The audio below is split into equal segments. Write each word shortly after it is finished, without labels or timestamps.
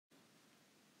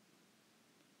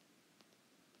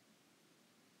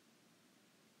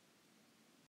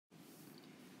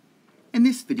In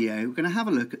this video, we're going to have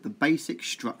a look at the basic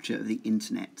structure of the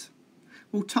internet.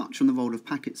 We'll touch on the role of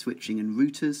packet switching and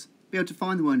routers, be able to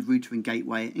find the word router and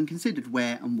gateway, and consider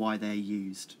where and why they're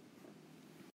used.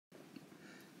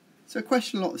 So a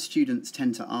question a lot of students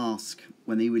tend to ask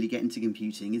when they really get into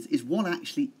computing is what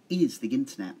actually is the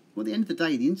internet? Well, at the end of the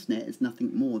day, the internet is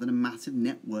nothing more than a massive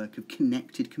network of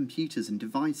connected computers and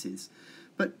devices.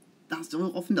 But that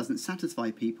often doesn't satisfy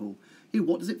people.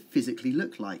 What does it physically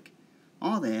look like?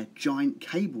 Are there giant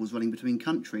cables running between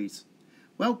countries?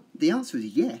 Well, the answer is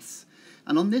yes.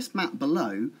 And on this map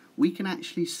below, we can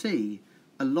actually see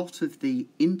a lot of the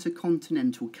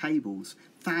intercontinental cables,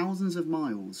 thousands of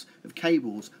miles of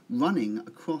cables running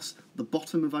across the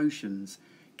bottom of oceans,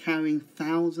 carrying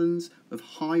thousands of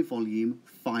high-volume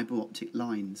fibre optic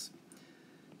lines.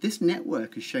 This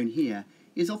network, as shown here,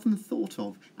 is often thought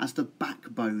of as the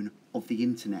backbone of the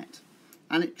internet,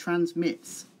 and it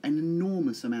transmits an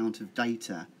enormous amount of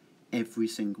data every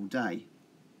single day.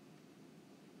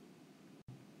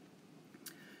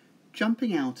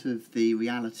 Jumping out of the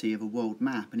reality of a world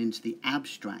map and into the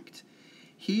abstract,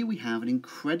 here we have an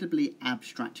incredibly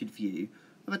abstracted view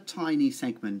of a tiny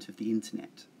segment of the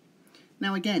internet.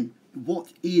 Now again,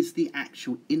 what is the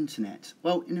actual internet?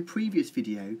 Well, in a previous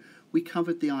video we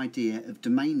covered the idea of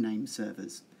domain name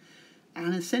servers,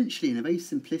 and essentially in a very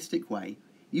simplistic way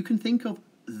you can think of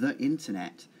the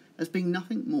internet as being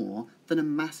nothing more than a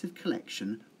massive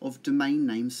collection of domain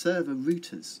name server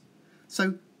routers.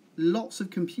 So lots of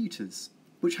computers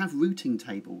which have routing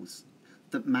tables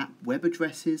that map web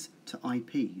addresses to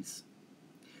IPs.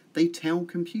 They tell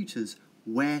computers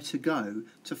where to go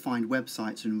to find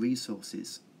websites and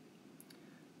resources.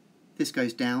 This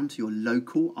goes down to your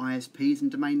local ISPs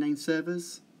and domain name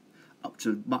servers, up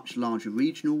to much larger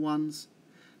regional ones,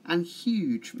 and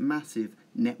huge, massive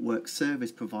network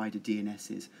service provider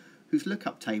DNSs whose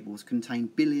lookup tables contain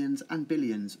billions and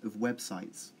billions of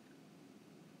websites.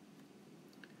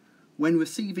 When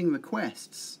receiving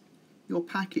requests, your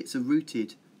packets are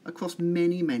routed across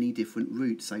many different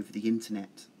routes over the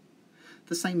internet.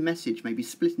 The same message may be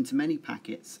split into many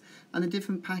packets, and the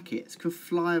different packets can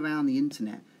fly around the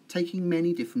internet taking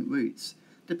many different routes,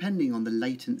 depending on the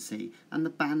latency and the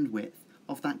bandwidth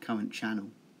of that current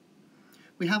channel.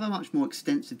 We have a much more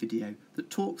extensive video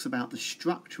that talks about the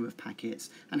structure of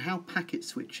packets and how packet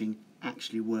switching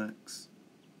actually works.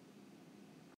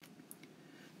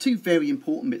 Two very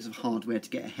important bits of hardware to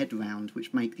get a head around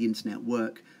which make the internet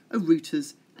work are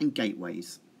routers and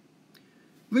gateways.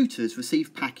 Routers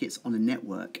receive packets on a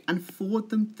network and forward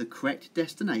them to the correct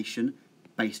destination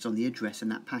based on the address in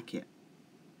that packet.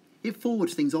 It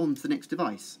forwards things on to the next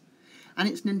device, and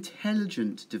it's an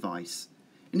intelligent device,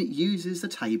 and it uses the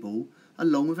table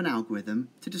along with an algorithm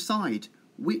to decide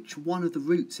which one of the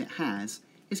routes it has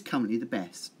is currently the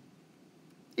best.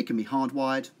 It can be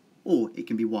hardwired or it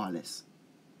can be wireless.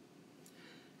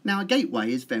 Now a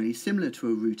gateway is very similar to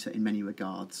a router in many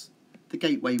regards. The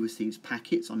gateway receives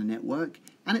packets on a network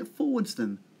and it forwards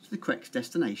them to the correct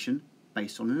destination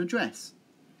based on an address.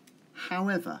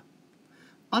 However,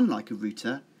 unlike a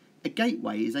router, a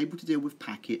gateway is able to deal with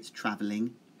packets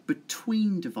travelling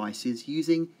between devices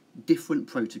using different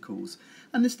protocols,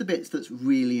 and this is the bits that's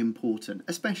really important,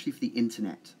 especially for the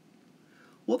internet.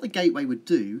 What the gateway would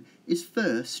do is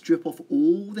first strip off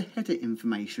all the header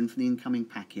information from the incoming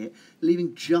packet,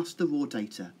 leaving just the raw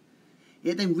data.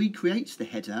 It then recreates the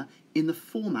header in the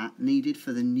format needed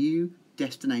for the new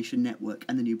destination network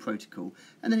and the new protocol,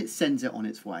 and then it sends it on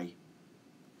its way.